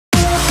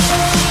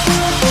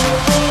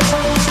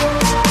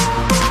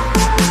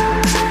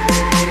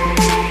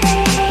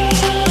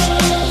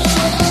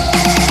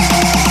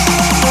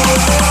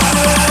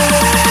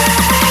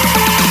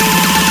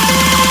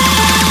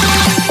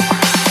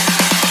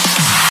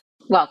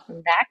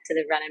Welcome back to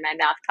the Run in My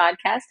Mouth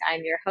podcast.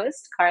 I'm your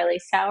host, Karli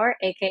Sauer,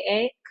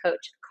 aka Coach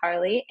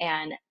Karli,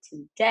 and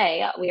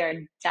today we are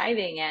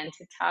diving in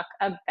to talk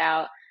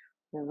about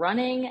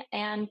running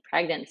and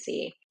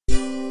pregnancy.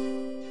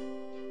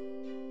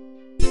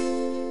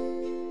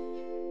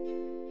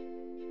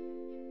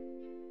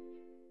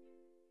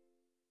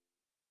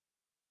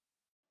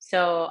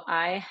 So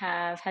I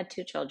have had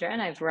two children.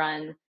 I've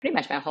run pretty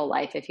much my whole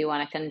life, if you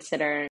want to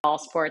consider all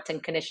sports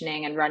and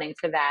conditioning and running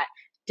for that.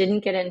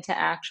 Didn't get into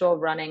actual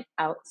running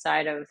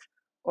outside of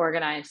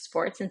organized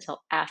sports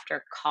until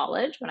after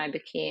college when I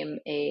became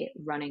a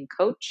running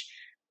coach.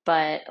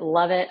 But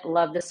love it,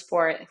 love the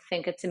sport,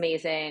 think it's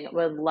amazing,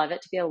 would love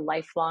it to be a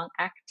lifelong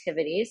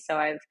activity. So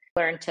I've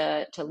learned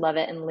to love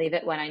it and leave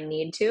it when I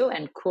need to,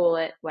 and cool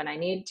it when I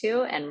need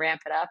to, and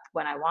ramp it up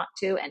when I want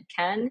to and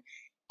can,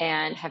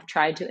 and have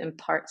tried to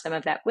impart some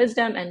of that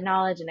wisdom and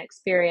knowledge and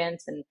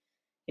experience and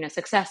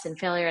success and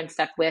failure and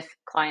stuff with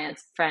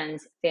clients,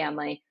 friends,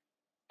 family,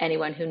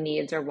 anyone who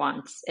needs or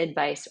wants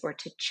advice or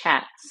to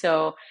chat.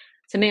 So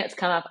something that's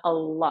come up a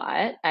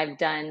lot, I've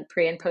done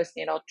pre and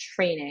postnatal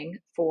training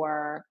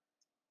for,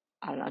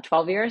 I don't know,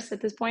 12 years at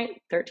this point,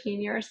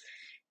 13 years.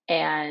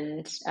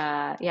 And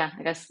I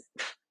guess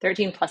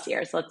 13 plus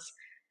years.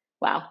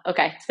 Wow.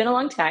 Okay. It's been a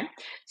long time.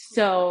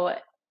 So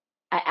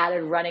I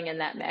added running in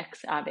that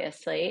mix,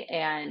 obviously.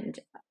 And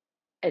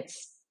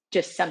it's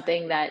just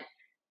something that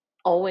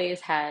always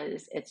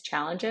has its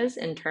challenges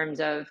in terms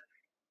of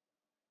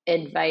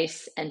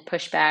advice and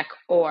pushback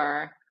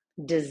or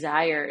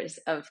desires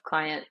of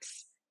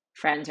clients,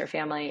 friends, or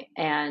family,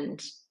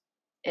 and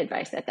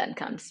advice that then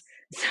comes.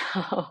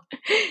 So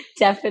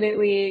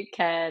definitely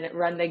can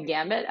run the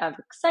gamut of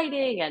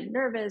exciting and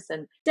nervous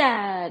and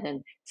sad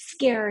and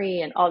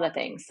scary and all the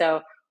things.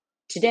 So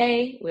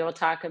today we will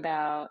talk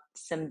about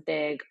some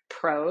big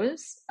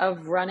pros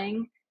of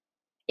running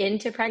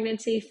into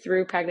pregnancy,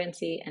 through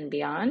pregnancy, and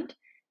beyond,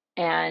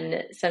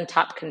 and some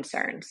top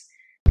concerns.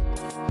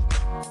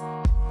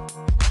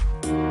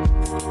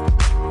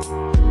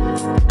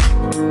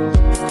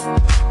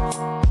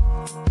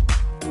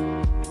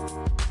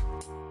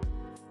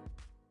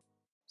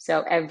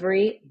 So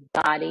every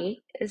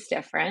body is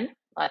different.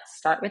 Let's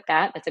start with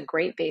that. That's a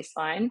great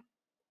baseline.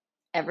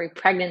 Every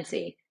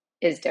pregnancy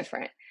is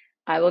different.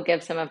 I will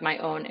give some of my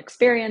own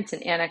experience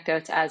and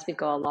anecdotes as we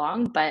go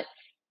along, but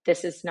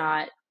this is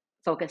not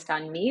focused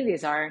on me.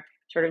 These are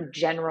sort of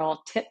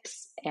general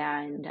tips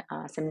and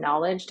some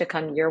knowledge to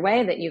come your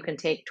way that you can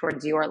take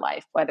towards your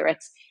life, whether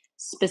it's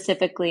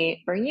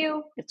specifically for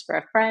you, it's for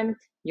a friend,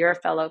 you're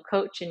a fellow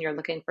coach and you're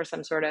looking for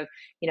some sort of,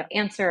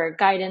 answer or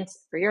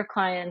guidance for your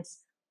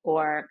clients,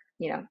 or,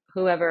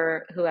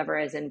 whoever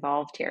is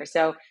involved here.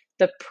 So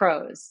the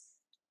pros.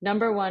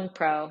 Number one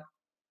pro,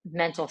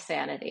 mental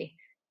sanity,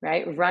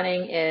 right?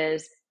 Running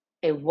is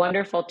a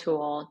wonderful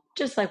tool,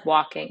 just like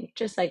walking,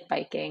 just like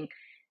biking,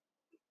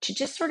 to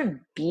just sort of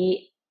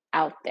be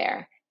out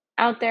there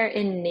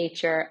in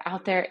nature,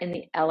 out there in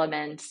the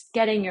elements,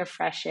 getting your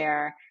fresh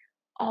air,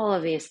 all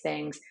of these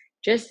things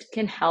just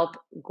can help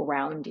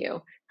ground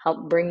you,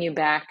 help bring you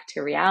back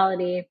to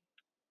reality,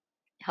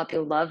 help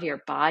you love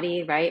your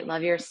body, right?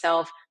 Love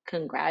yourself,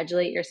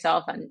 congratulate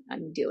yourself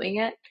on doing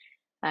it.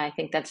 I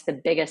think that's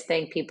the biggest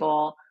thing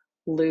people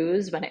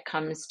lose when it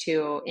comes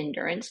to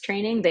endurance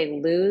training. They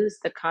lose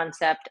the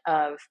concept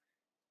of,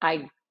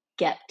 I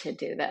get to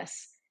do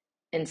this,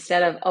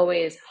 instead of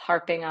always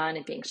harping on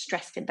and being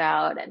stressed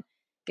about and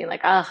being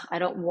like, oh, I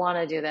don't want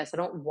to do this. I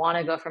don't want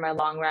to go for my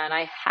long run.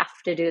 I have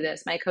to do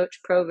this. My coach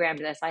programmed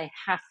this. I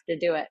have to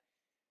do it.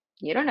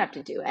 You don't have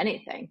to do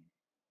anything.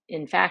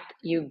 In fact,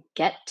 you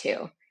get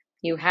to.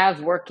 You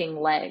have working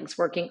legs,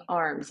 working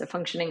arms, a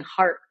functioning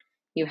heart.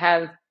 You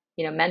have,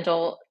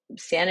 mental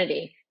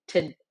sanity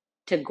to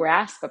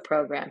grasp a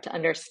program, to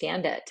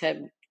understand it,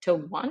 to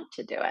want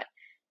to do it.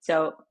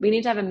 So we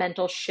need to have a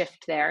mental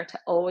shift there to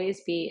always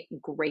be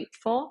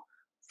grateful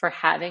for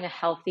having a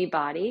healthy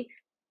body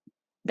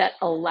that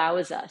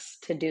allows us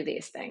to do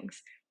these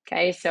things.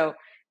 Okay, so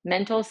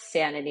mental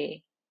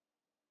sanity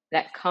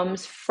that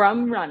comes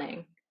from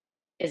running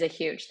is a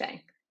huge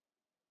thing.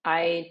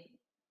 I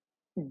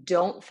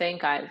don't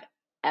think I've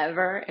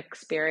ever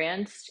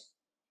experienced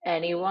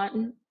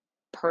anyone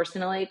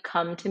personally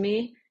come to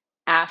me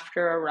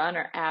after a run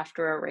or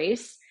after a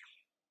race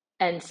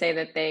and say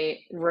that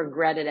they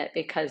regretted it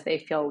because they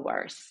feel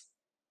worse.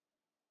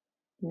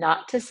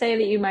 Not to say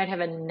that you might have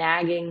a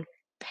nagging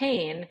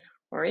pain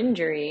or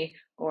injury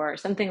or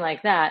something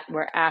like that,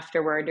 where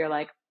afterward you're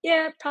like,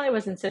 yeah, it probably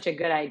wasn't such a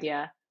good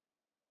idea.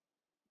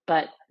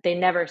 But they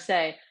never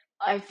say,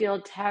 I feel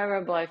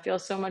terrible. I feel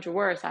so much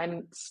worse.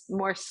 I'm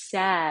more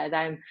sad.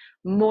 I'm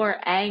more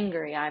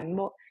angry.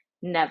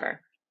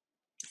 Never.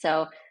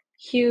 So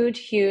huge,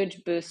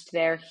 huge boost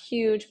there.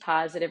 Huge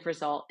positive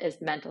result is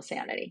mental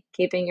sanity,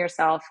 keeping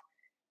yourself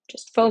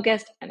just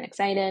focused and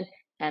excited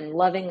and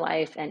loving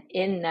life and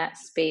in that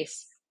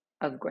space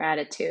of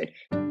gratitude.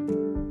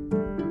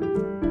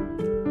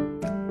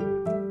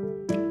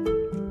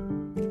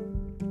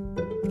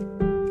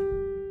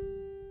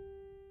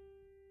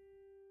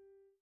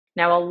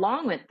 Now,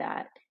 along with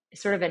that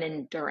is sort of an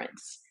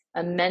endurance,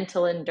 a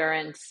mental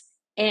endurance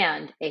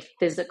and a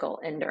physical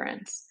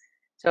endurance.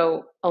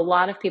 So a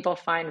lot of people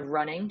find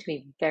running to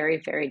be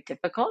very, very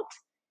difficult.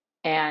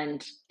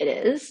 And it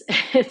is.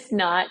 It's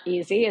not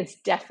easy. It's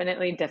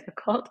definitely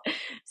difficult.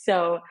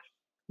 So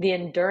the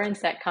endurance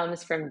that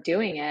comes from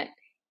doing it,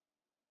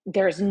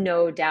 there's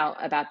no doubt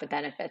about the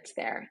benefits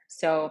there.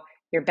 So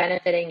you're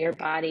benefiting your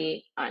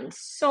body on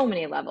so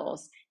many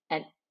levels.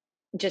 And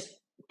just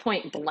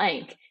point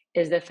blank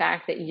is the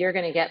fact that you're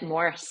going to get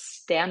more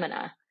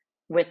stamina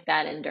with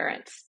that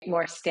endurance,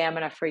 more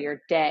stamina for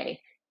your day.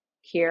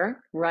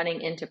 Here,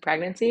 running into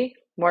pregnancy,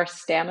 more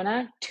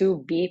stamina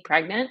to be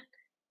pregnant,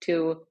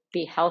 to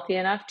be healthy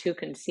enough to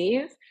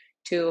conceive,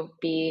 to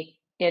be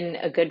in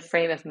a good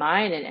frame of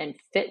mind and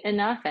fit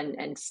enough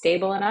and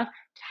stable enough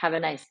to have a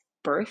nice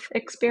birth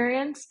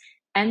experience,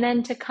 and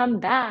then to come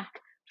back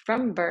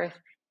from birth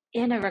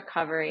in a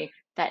recovery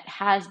that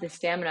has the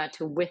stamina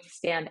to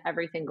withstand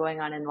everything going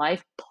on in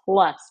life,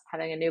 plus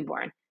having a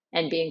newborn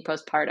and being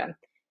postpartum.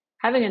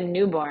 Having a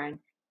newborn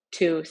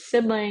to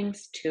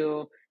siblings,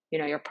 to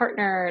your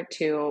partner,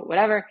 to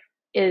whatever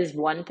is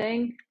one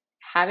thing.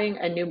 Having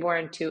a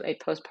newborn to a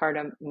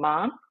postpartum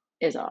mom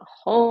is a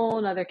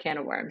whole nother can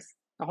of worms,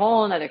 a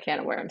whole nother can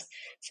of worms.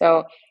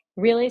 So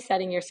really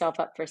setting yourself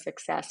up for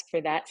success for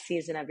that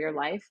season of your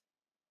life,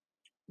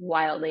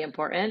 wildly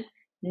important,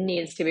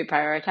 needs to be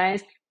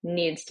prioritized,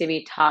 needs to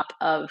be top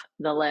of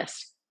the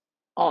list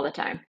all the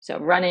time. So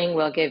running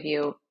will give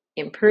you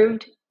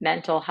improved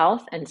mental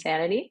health and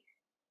sanity.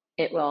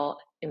 It will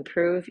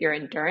improve your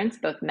endurance,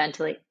 both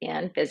mentally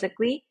and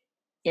physically.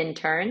 In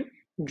turn,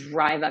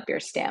 drive up your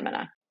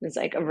stamina. It's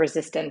like a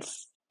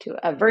resistance to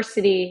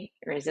adversity,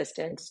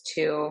 resistance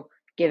to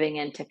giving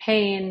in to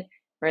pain,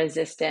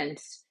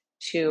 resistance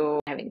to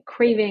having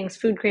cravings,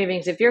 food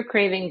cravings. If you're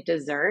craving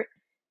dessert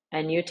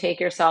and you take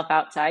yourself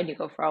outside, you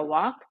go for a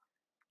walk,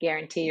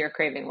 guarantee your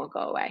craving will go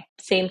away.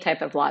 Same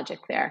type of logic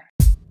there.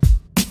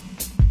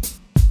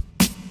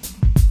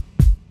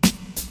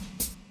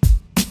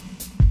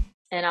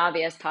 An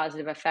obvious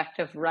positive effect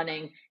of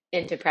running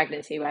into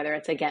pregnancy, whether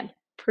it's again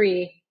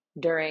pre,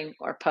 during,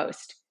 or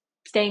post,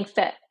 staying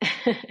fit,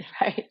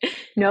 right?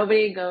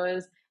 Nobody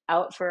goes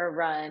out for a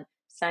run,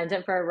 signs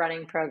up for a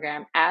running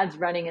program, adds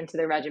running into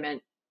the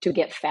regimen to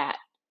get fat.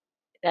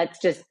 That's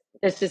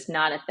just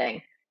not a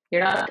thing.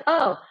 You're not like,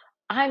 oh,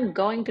 I'm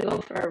going to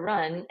go for a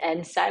run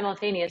and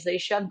simultaneously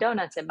shove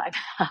donuts in my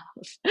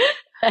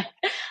mouth.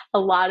 A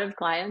lot of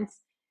clients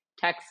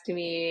text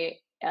me,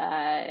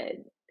 I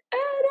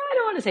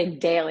don't want to say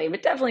daily,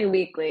 but definitely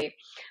weekly,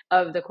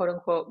 of the quote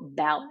unquote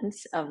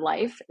balance of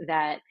life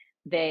that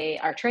they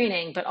are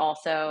training, but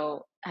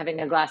also having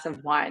a glass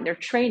of wine. They're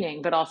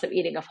training, but also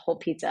eating a whole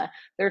pizza.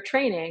 They're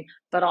training,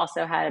 but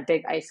also had a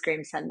big ice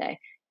cream sundae.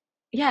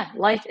 Yeah,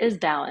 life is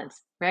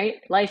balance, right?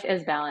 Life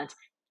is balance.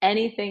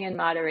 Anything in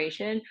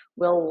moderation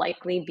will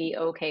likely be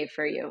okay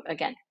for you.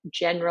 Again,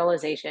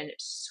 generalization,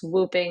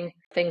 swooping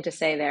thing to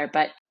say there,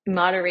 but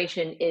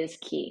moderation is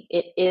key.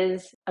 It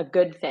is a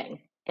good thing.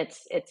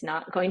 It's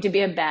not going to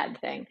be a bad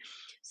thing.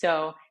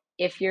 So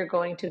if you're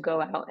going to go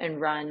out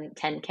and run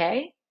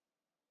 10K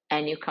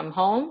and you come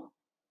home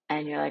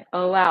and you're like,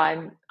 oh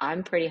wow,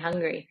 I'm pretty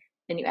hungry,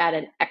 and you add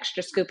an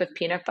extra scoop of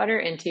peanut butter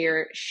into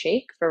your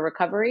shake for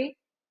recovery,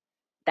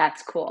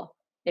 that's cool.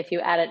 If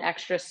you add an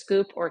extra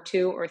scoop or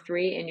two or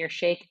three in your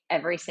shake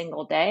every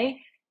single day,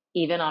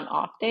 even on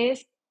off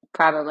days,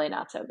 probably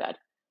not so good,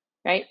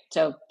 right?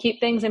 So keep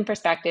things in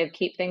perspective,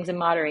 keep things in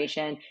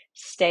moderation.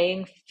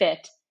 Staying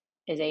fit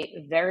is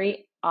a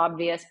very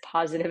obvious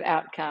positive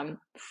outcome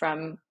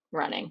from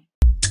running.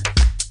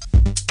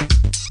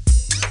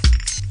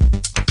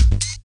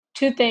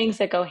 Two things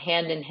that go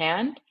hand in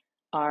hand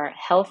are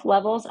health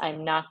levels.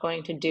 I'm not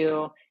going to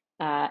do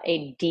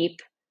a deep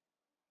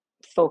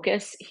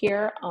focus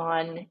here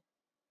on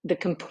the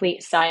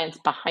complete science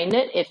behind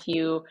it. If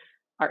you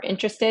are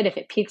interested, if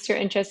it piques your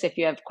interest, if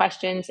you have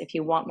questions, if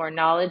you want more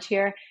knowledge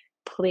here,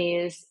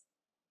 please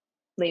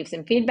leave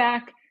some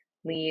feedback,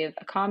 leave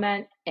a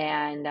comment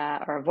and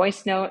or a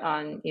voice note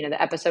on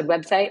the episode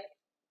website,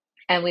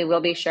 and we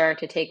will be sure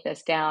to take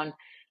this down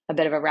a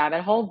bit of a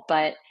rabbit hole,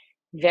 but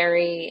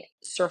very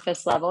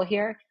surface level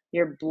here.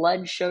 Your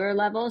blood sugar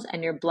levels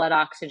and your blood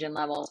oxygen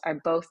levels are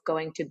both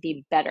going to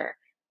be better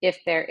if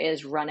there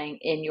is running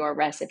in your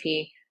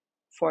recipe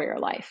for your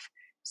life.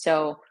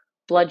 So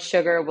blood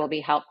sugar will be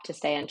helped to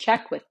stay in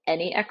check with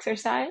any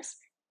exercise,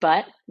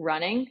 but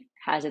running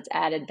has its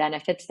added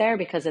benefits there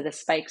because of the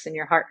spikes in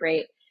your heart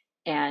rate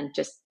and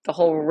just the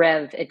whole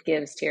rev it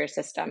gives to your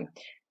system.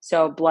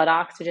 So blood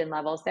oxygen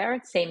levels there,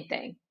 same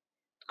thing.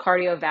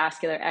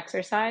 Cardiovascular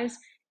exercise,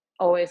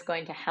 always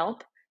going to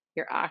help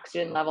your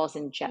oxygen levels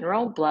in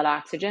general. Blood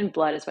oxygen,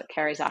 blood is what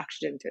carries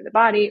oxygen through the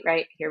body,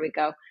 right? Here we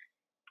go.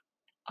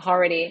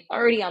 Already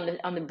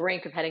on the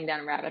brink of heading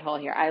down a rabbit hole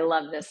here. I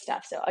love this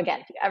stuff. So again,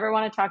 if you ever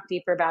want to talk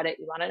deeper about it,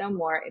 you want to know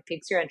more, it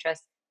piques your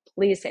interest,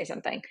 please say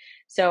something.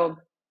 So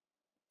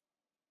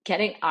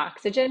getting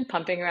oxygen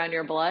pumping around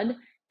your blood,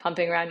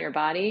 pumping around your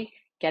body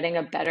getting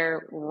a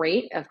better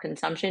rate of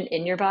consumption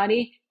in your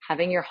body,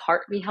 having your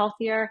heart be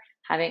healthier,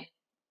 having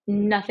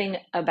nothing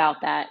about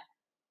that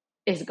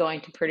is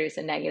going to produce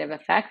a negative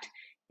effect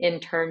in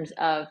terms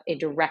of a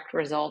direct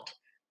result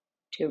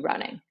to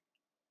running.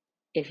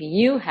 If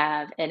you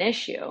have an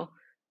issue,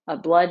 a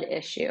blood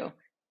issue,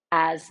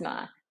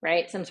 asthma,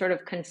 right? Some sort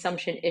of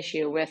consumption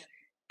issue with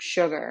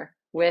sugar,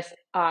 with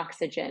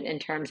oxygen in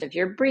terms of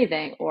your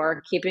breathing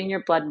or keeping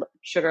your blood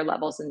sugar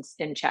levels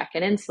in check,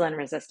 and insulin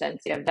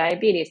resistance, you have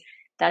diabetes,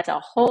 that's a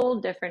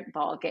whole different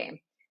ball game.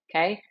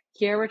 Okay.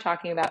 Here we're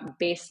talking about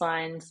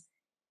baselines,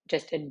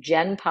 just a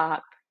gen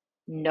pop,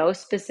 no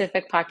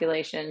specific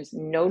populations,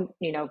 no,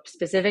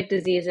 specific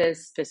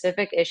diseases,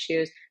 specific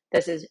issues.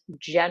 This is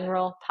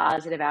general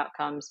positive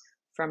outcomes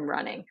from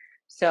running.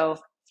 So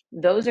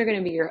those are going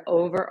to be your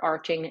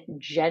overarching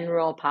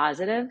general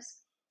positives.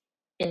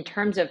 In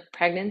terms of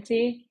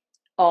pregnancy,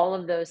 all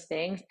of those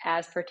things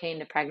as pertain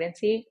to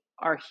pregnancy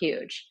are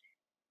huge.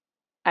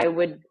 I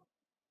would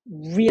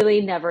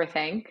really never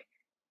think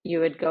you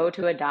would go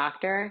to a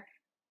doctor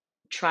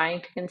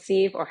trying to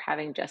conceive or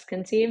having just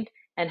conceived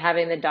and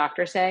having the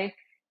doctor say,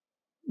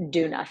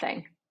 do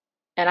nothing.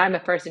 And I'm a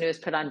person who was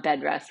put on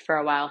bed rest for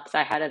a while because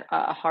I had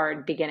a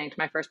hard beginning to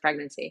my first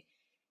pregnancy.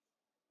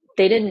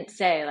 They didn't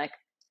say like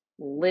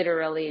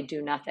literally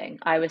do nothing.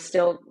 I was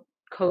still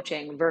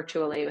coaching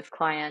virtually with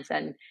clients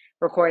and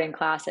recording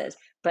classes,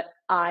 but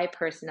I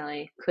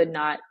personally could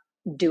not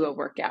do a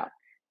workout,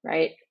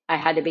 right? I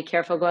had to be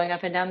careful going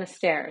up and down the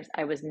stairs.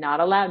 I was not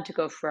allowed to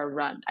go for a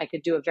run. I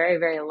could do a very,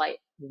 very light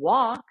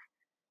walk,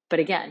 but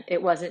again,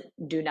 it wasn't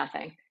do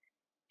nothing.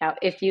 Now,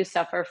 if you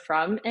suffer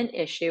from an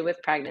issue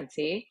with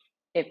pregnancy,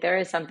 if there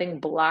is something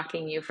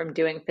blocking you from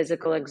doing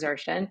physical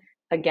exertion,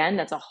 again,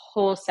 that's a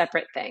whole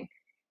separate thing.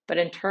 But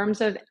in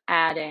terms of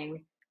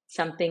adding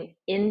something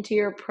into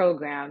your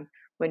program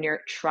when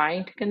you're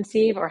trying to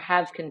conceive or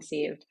have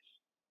conceived,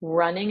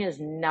 running is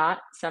not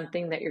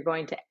something that you're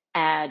going to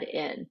add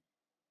in.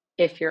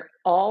 If you're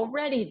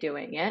already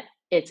doing it,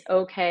 it's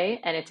okay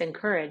and it's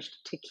encouraged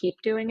to keep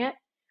doing it,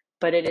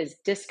 but it is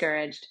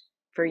discouraged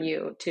for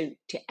you to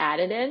add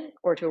it in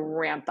or to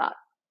ramp up.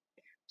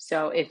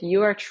 So if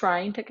you are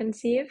trying to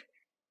conceive,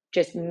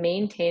 just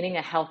maintaining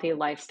a healthy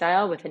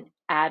lifestyle with an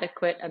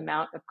adequate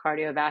amount of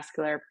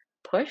cardiovascular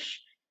push.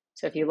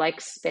 So if you like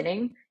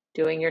spinning,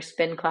 doing your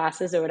spin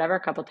classes or whatever a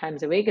couple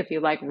times a week. If you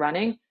like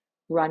running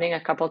a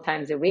couple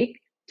times a week,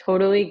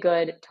 totally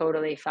good,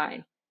 totally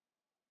fine.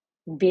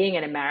 Being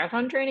in a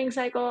marathon training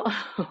cycle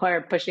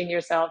or pushing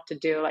yourself to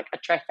do like a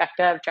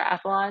trifecta of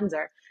triathlons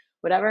or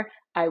whatever,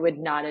 I would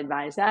not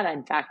advise that.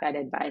 In fact, I'd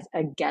advise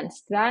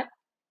against that.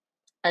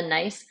 A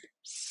nice,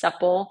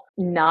 supple,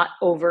 not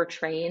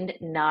overtrained,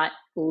 not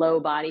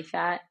low body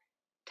fat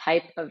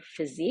type of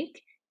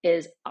physique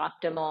is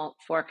optimal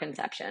for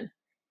conception.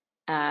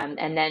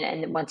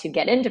 And once you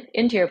get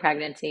into your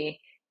pregnancy,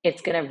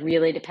 it's going to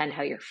really depend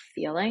how you're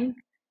feeling.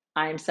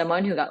 I'm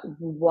someone who got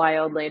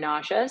wildly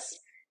nauseous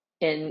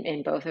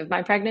in both of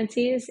my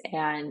pregnancies,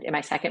 and in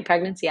my second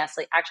pregnancy, I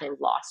actually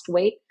lost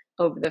weight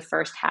over the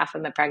first half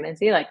of my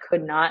pregnancy. Like,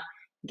 could not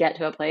get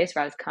to a place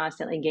where I was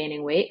constantly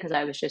gaining weight because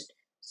I was just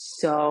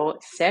so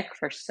sick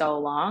for so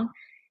long,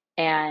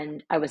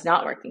 and I was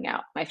not working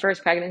out. My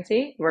first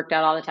pregnancy, worked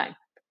out all the time,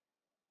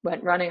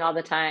 went running all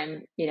the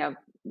time,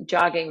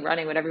 jogging,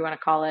 running, whatever you want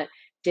to call it,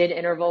 did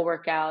interval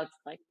workouts,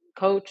 like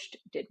coached,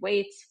 did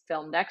weights,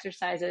 filmed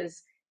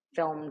exercises,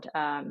 filmed,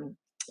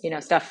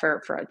 stuff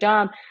for a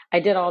job. I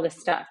did all this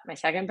stuff. My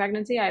second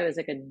pregnancy, I was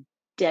like a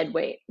dead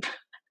weight,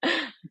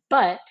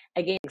 but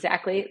I gained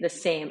exactly the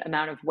same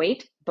amount of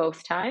weight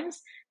both times.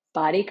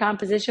 Body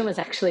composition was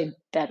actually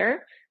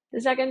better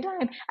the second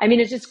time. I mean,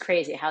 it's just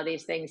crazy how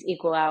these things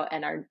equal out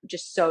and are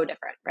just so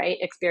different, right?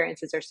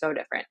 Experiences are so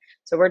different.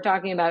 So we're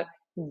talking about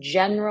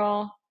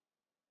general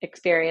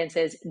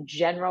experiences,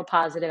 general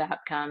positive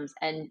outcomes,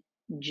 and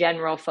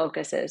general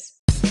focuses.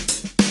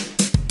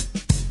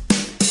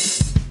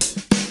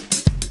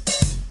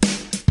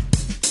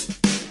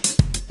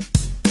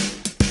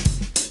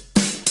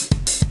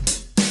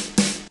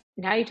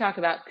 Now you talk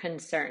about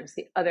concerns,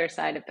 the other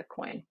side of the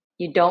coin.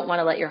 You don't want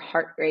to let your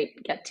heart rate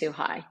get too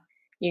high.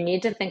 You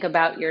need to think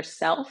about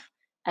yourself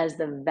as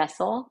the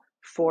vessel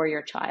for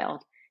your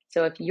child.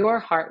 So if your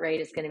heart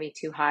rate is going to be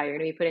too high, you're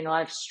going to be putting a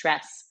lot of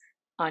stress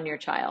on your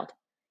child,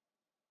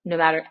 no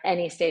matter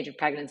any stage of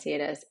pregnancy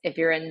it is. If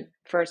you're in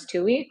first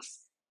 2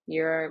 weeks,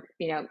 you're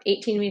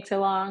 18 weeks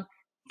along,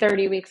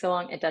 30 weeks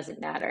along, it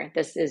doesn't matter.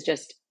 This is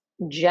just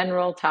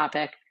general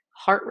topic.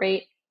 Heart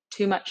rate,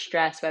 too much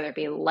stress, whether it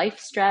be life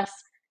stress,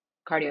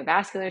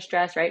 cardiovascular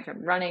stress, right,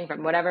 from running,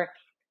 from whatever.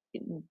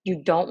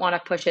 You don't want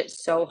to push it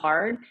so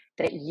hard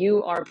that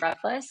you are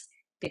breathless,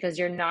 because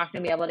you're not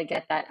going to be able to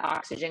get that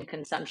oxygen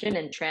consumption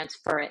and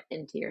transfer it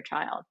into your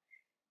child.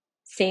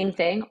 Same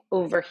thing,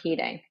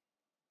 overheating.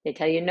 They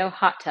tell you no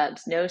hot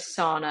tubs, no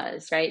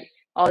saunas, right?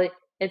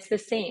 It's the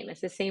same.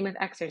 It's the same with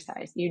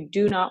exercise. You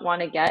do not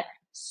want to get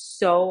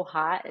so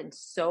hot and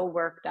so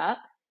worked up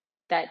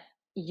that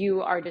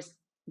you are just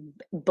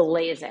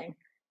blazing.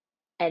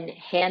 And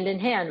hand in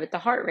hand with the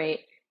heart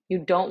rate, You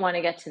don't want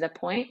to get to the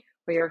point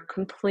where you're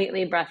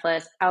completely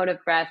breathless, out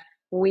of breath,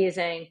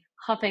 wheezing,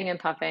 huffing and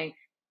puffing.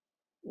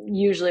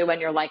 Usually when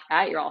you're like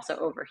that, you're also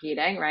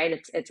overheating,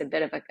 right? It's a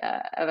bit of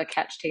a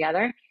catch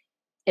together.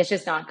 It's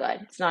just not good.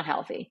 It's not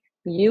healthy.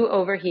 You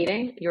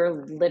overheating,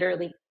 you're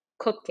literally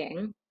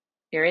cooking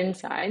your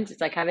insides. It's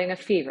like having a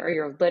fever.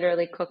 You're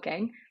literally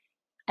cooking,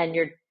 and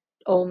you're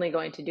only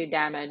going to do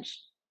damage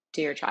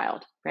to your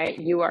child, right?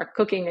 You are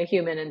cooking a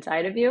human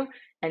inside of you,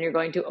 and you're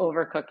going to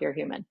overcook your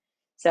human.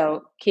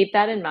 So keep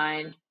that in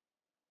mind.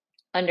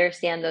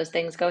 Understand those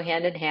things go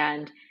hand in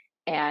hand.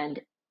 And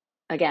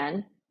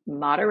again,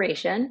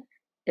 moderation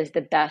is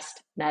the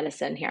best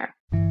medicine here.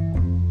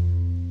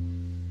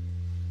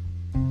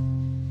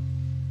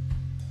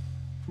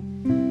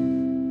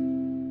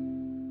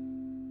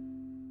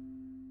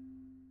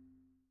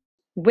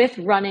 With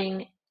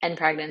running and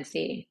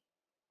pregnancy,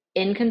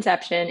 in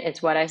conception,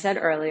 it's what I said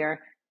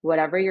earlier.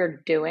 Whatever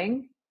you're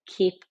doing,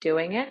 keep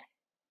doing it,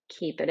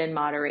 keep it in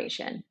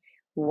moderation.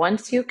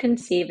 Once you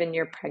conceive and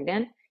you're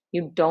pregnant,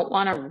 you don't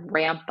want to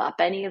ramp up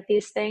any of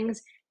these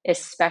things,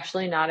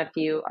 especially not if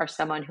you are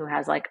someone who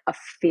has like a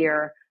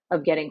fear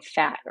of getting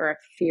fat or a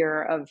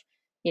fear of,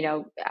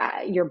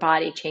 your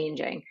body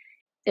changing.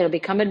 It'll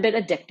become a bit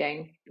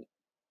addicting.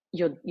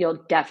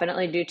 You'll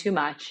definitely do too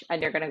much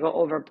and you're going to go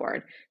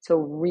overboard. So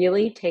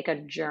really take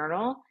a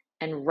journal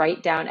and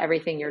write down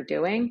everything you're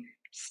doing.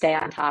 Stay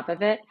on top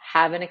of it.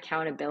 Have an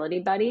accountability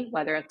buddy,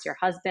 whether it's your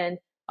husband,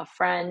 a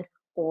friend,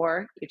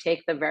 or you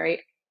take the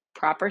very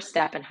proper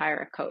step and hire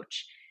a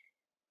coach.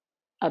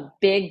 A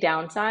big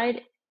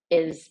downside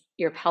is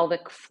your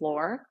pelvic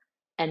floor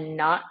and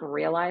not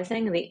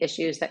realizing the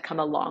issues that come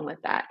along with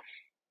that.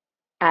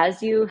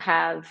 As you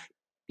have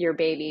your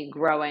baby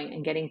growing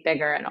and getting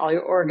bigger and all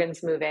your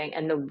organs moving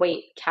and the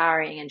weight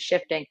carrying and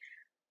shifting,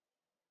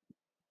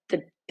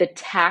 the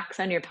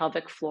tax on your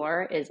pelvic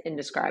floor is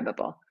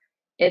indescribable.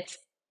 It's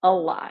a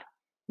lot.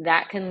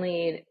 That can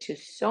lead to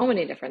so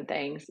many different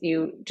things.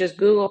 You just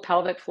Google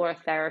pelvic floor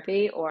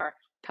therapy or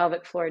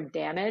pelvic floor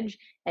damage,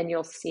 and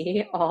you'll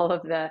see all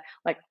of the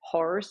like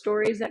horror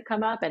stories that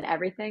come up and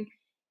everything.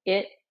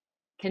 It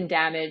can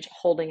damage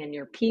holding in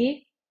your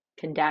pee,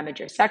 can damage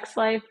your sex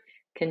life,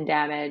 can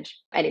damage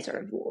any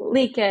sort of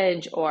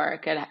leakage, or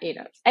could,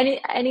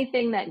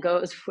 anything that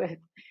goes with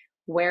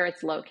where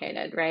it's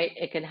located, right?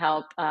 It can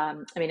help,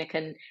 it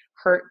can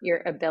hurt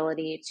your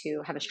ability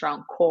to have a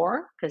strong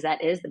core, because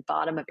that is the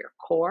bottom of your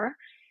core.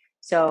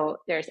 So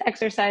there's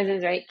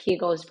exercises, right?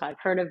 Kegels, you've probably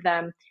heard of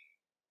them,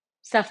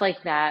 stuff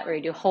like that, where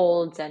you do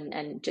holds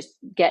and just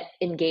get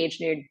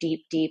engaged in your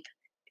deep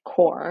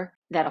core.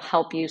 That'll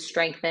help you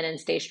strengthen and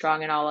stay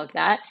strong and all of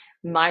that.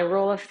 My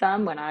rule of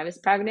thumb when I was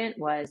pregnant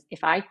was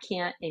if I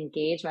can't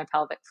engage my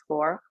pelvic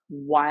floor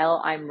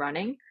while I'm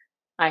running,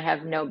 I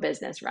have no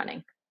business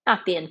running.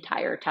 Not the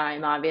entire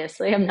time,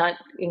 obviously. I'm not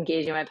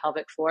engaging my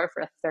pelvic floor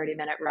for a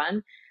 30-minute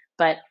run.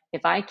 But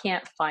if I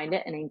can't find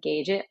it and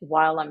engage it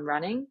while I'm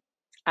running,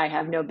 I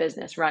have no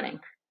business running.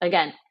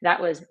 Again,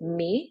 that was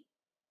me.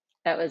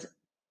 That was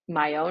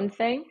my own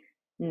thing,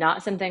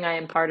 not something I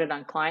imparted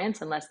on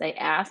clients unless they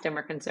asked and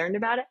were concerned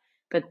about it.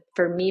 But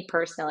for me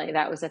personally,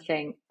 that was a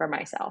thing for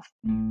myself.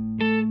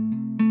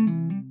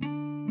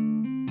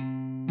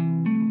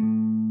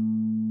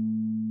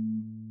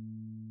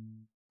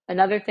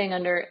 Another thing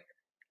under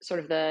sort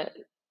of the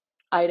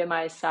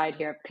itemized side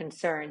here of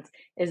concerns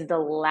is the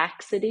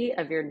laxity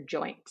of your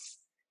joints.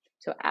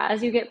 So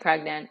as you get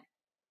pregnant,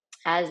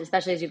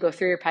 especially as you go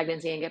through your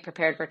pregnancy and get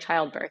prepared for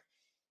childbirth,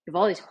 you have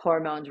all these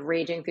hormones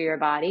raging through your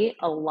body,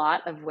 a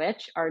lot of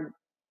which are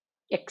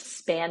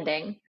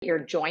expanding your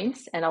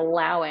joints and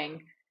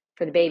allowing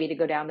for the baby to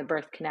go down the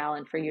birth canal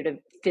and for you to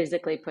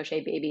physically push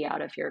a baby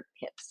out of your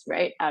hips,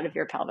 right? Out of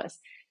your pelvis.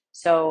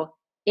 So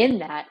in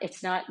that,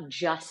 it's not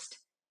just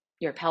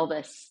your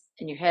pelvis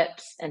and your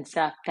hips and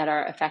stuff that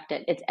are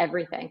affected. It's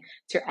everything.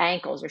 It's your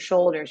ankles, your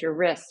shoulders, your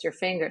wrists, your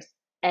fingers,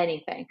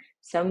 anything.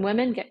 Some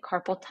women get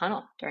carpal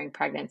tunnel during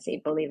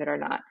pregnancy, believe it or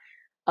not.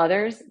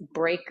 Others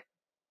break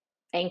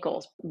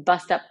ankles,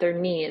 bust up their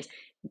knees.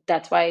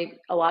 That's why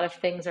a lot of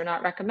things are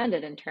not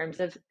recommended in terms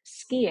of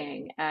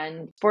skiing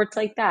and sports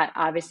like that.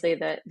 Obviously,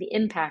 the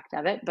impact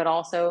of it, but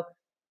also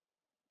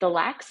the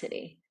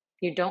laxity.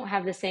 You don't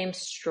have the same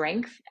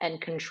strength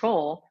and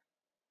control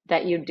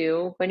that you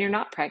do when you're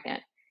not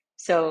pregnant.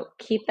 So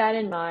keep that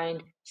in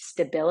mind.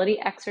 Stability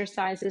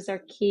exercises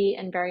are key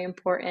and very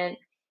important.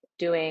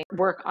 Doing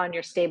work on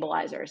your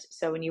stabilizers.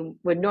 So when you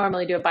would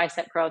normally do a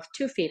bicep curl with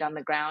 2 feet on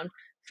the ground,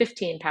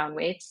 15-pound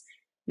weights,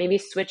 maybe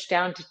switch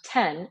down to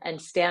 10 and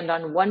stand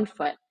on 1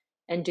 foot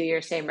and do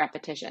your same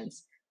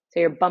repetitions. So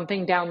you're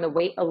bumping down the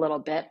weight a little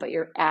bit, but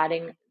you're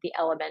adding the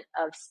element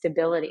of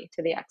stability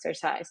to the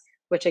exercise,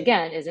 which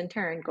again is in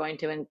turn going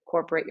to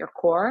incorporate your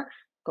core,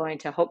 going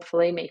to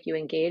hopefully make you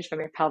engage from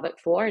your pelvic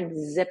floor and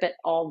zip it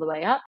all the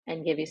way up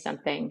and give you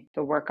something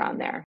to work on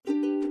there.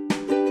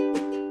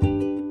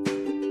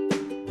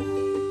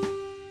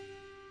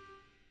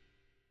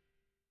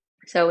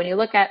 So when you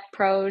look at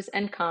pros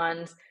and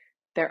cons,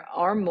 there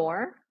are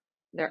more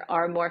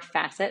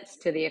facets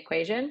to the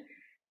equation,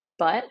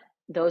 but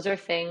Those are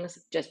things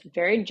just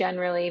very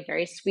generally,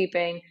 very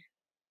sweeping,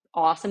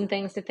 awesome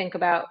things to think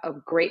about. A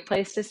great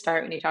place to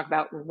start when you talk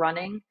about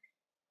running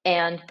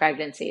and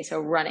pregnancy. So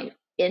running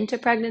into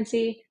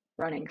pregnancy,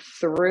 running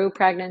through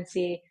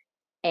pregnancy,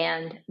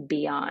 and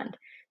beyond.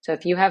 So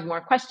if you have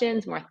more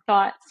questions, more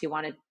thoughts, you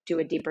want to do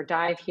a deeper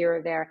dive here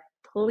or there,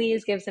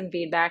 please give some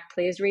feedback.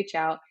 Please reach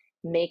out,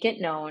 make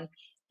it known.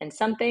 And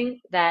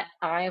something that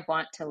I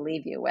want to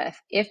leave you with,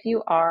 if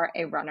you are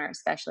a runner,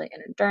 especially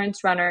an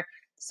endurance runner,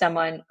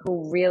 someone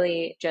who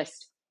really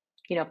just,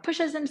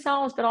 pushes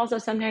themselves, but also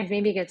sometimes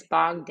maybe gets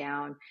bogged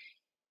down,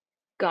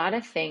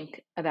 gotta think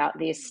about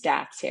these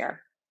stats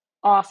here.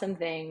 Awesome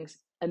things,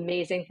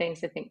 amazing things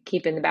to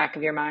keep in the back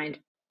of your mind.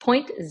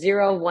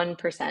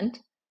 0.01%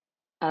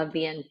 of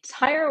the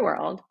entire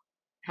world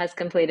has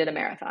completed a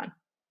marathon.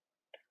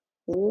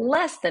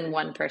 Less than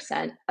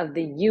 1% of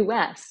the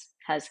US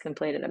has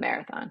completed a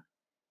marathon.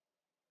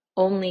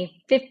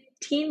 Only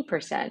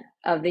 15%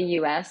 of the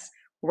US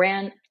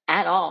ran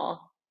at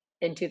all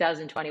in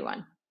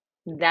 2021.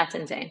 That's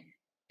insane.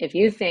 If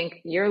you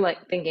think you're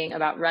thinking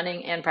about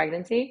running and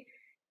pregnancy,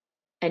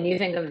 and you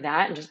think of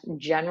that in just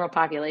general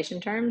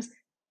population terms,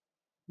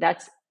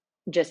 that's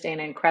just an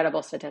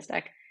incredible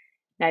statistic.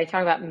 Now you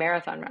talk about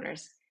marathon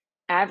runners.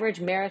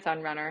 Average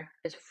marathon runner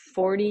is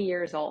 40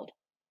 years old.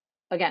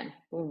 Again,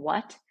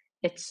 what?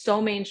 It's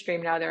so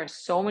mainstream now. There are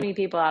so many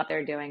people out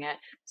there doing it.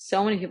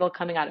 So many people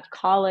coming out of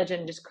college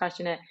and just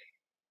crushing it.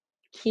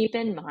 Keep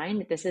in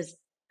mind, this is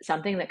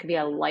something that could be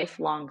a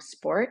lifelong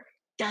sport.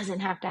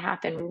 Doesn't have to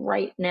happen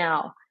right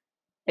now.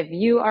 If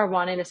you are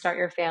wanting to start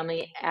your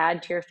family,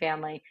 add to your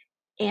family,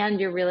 and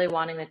you're really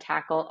wanting to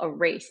tackle a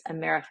race, a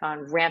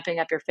marathon, ramping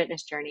up your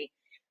fitness journey,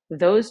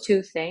 those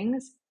two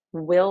things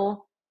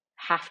will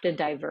have to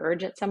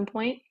diverge at some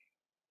point,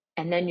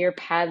 and then your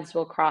paths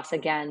will cross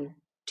again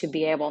to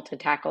be able to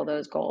tackle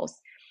those goals.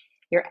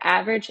 Your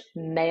average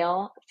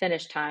male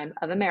finish time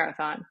of a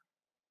marathon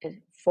is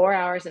 4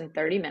 hours and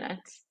 30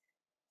 minutes.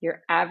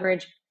 Your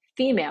average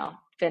female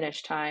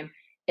finish time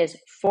is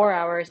 4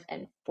 hours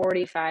and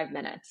 45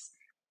 minutes.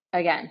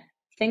 Again,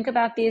 think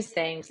about these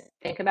things,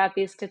 think about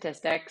these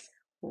statistics,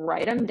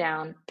 write them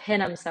down, pin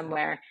them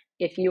somewhere.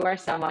 If you are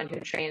someone who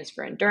trains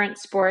for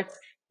endurance sports,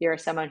 you're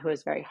someone who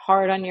is very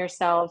hard on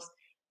yourselves,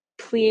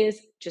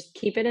 please just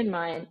keep it in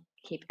mind,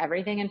 keep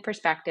everything in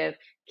perspective,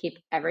 keep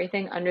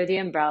everything under the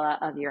umbrella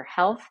of your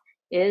health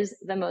is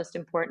the most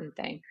important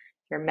thing.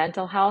 Your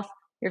mental health,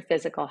 your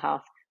physical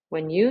health.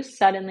 When you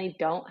suddenly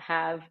don't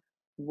have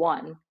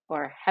one,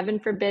 or heaven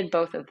forbid,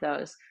 both of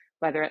those,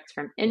 whether it's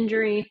from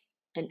injury,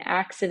 an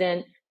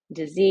accident,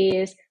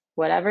 disease,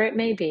 whatever it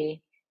may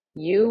be,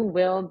 you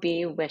will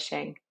be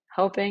wishing,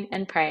 hoping,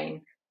 and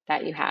praying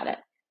that you had it.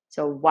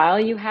 So while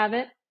you have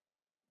it,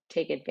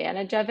 take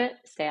advantage of it,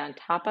 stay on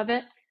top of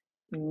it,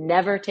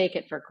 never take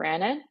it for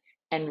granted,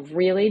 and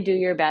really do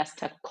your best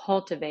to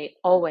cultivate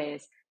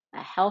always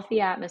a healthy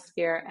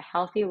atmosphere, a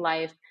healthy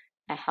life,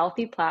 a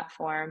healthy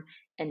platform,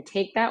 and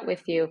take that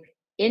with you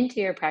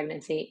into your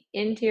pregnancy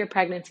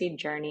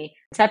journey,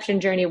 conception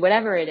journey,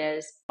 whatever it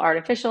is,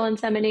 artificial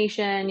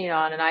insemination,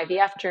 on an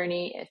IVF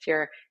journey, if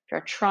you're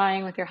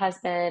trying with your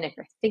husband, if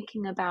you're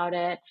thinking about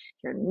it,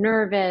 you're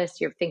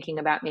nervous, you're thinking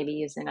about maybe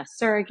using a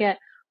surrogate,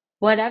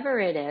 whatever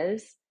it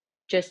is,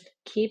 just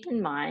keep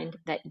in mind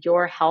that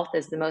your health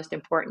is the most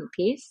important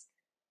piece,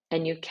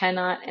 and you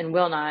cannot and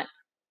will not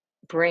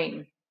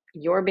bring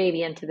your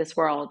baby into this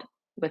world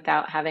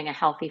without having a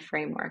healthy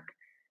framework.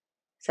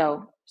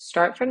 So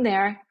start from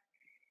there,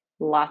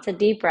 lots of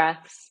deep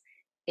breaths.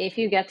 If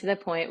you get to the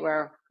point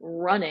where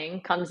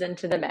running comes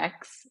into the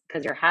mix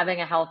because you're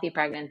having a healthy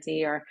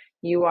pregnancy or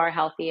you are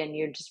healthy and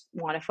you just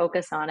want to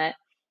focus on it,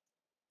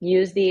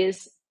 use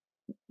these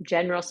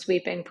general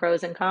sweeping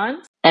pros and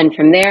cons. And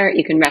from there,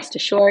 you can rest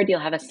assured you'll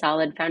have a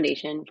solid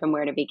foundation from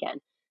where to begin.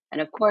 And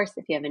of course,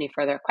 if you have any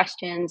further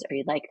questions or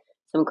you'd like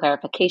some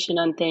clarification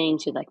on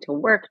things, you'd like to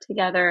work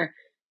together,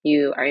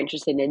 you are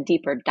interested in a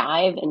deeper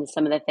dive into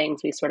some of the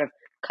things we sort of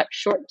cut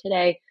short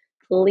today,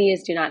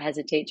 please do not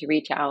hesitate to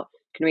reach out.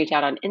 You can reach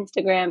out on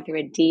Instagram through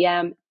a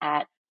DM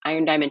at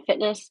Iron Diamond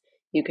Fitness.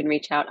 You can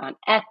reach out on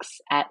X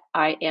at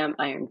I Am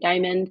Iron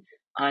Diamond,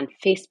 on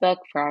Facebook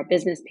for our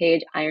business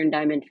page, Iron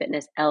Diamond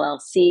Fitness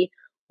LLC,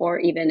 or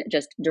even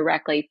just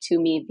directly to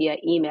me via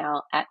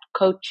email at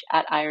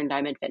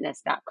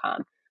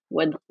coach@irondiamondfitness.com.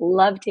 Would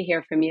love to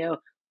hear from you.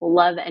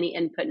 Love any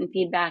input and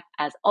feedback.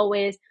 As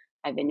always,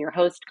 I've been your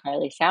host,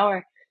 Karli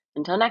Sauer.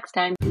 Until next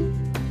time.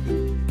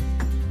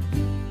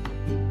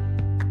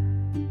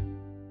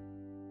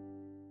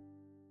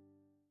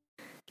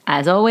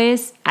 As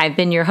always, I've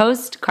been your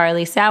host,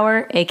 Karli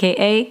Sauer,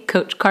 aka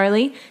Coach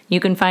Karli. You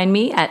can find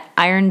me at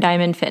Iron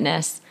Diamond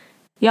Fitness.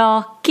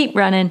 Y'all, keep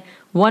running,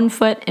 one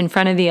foot in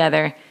front of the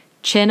other.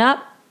 Chin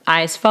up,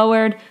 eyes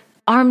forward,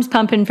 arms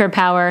pumping for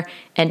power,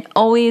 and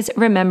always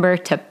remember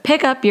to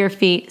pick up your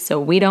feet so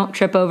we don't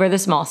trip over the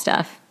small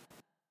stuff.